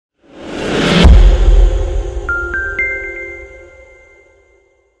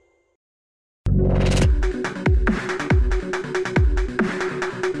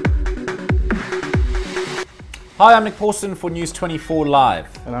Hi, I'm Nick Pawson for News 24 Live.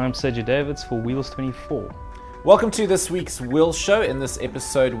 And I'm Sergio Davids for Wheels 24. Welcome to this week's Wheels Show. In this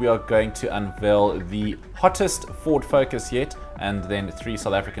episode, we are going to unveil the hottest Ford Focus yet, and then 3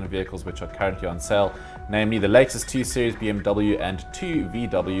 South African vehicles which are currently on sale, namely the latest 2 Series BMW and 2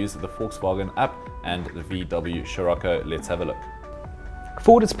 VWs, the Volkswagen Up and the VW Scirocco. Let's have a look.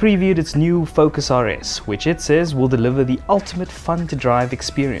 Ford has previewed its new Focus RS, which it says will deliver the ultimate fun-to-drive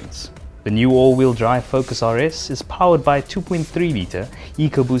experience. The new all-wheel drive Focus RS is powered by a 2.3-litre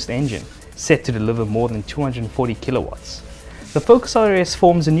EcoBoost engine, set to deliver more than 240 kilowatts. The Focus RS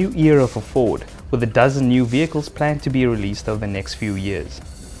forms a new era for Ford, with a dozen new vehicles planned to be released over the next few years.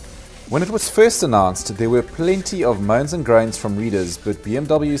 When it was first announced, there were plenty of moans and groans from readers, but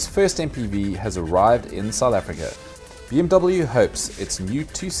BMW's first MPV has arrived in South Africa. BMW hopes its new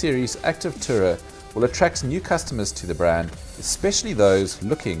 2 Series Active Tourer will attract new customers to the brand, especially those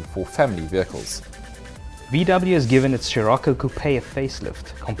looking for family vehicles. VW has given its Scirocco Coupe a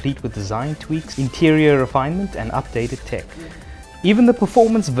facelift, complete with design tweaks, interior refinement and updated tech. Even the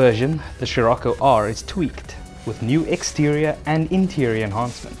performance version, the Scirocco R, is tweaked, with new exterior and interior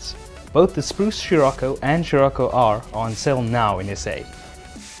enhancements. Both the spruce Scirocco and Scirocco R are on sale now in SA.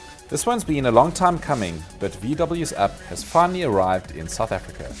 This one's been a long time coming, but VW's Up has finally arrived in South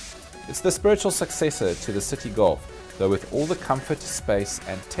Africa. It's the spiritual successor to the City Golf, though with all the comfort, space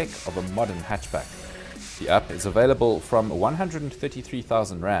and tech of a modern hatchback. The Up is available from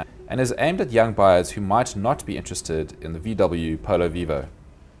 133,000 Rand and is aimed at young buyers who might not be interested in the VW Polo Vivo.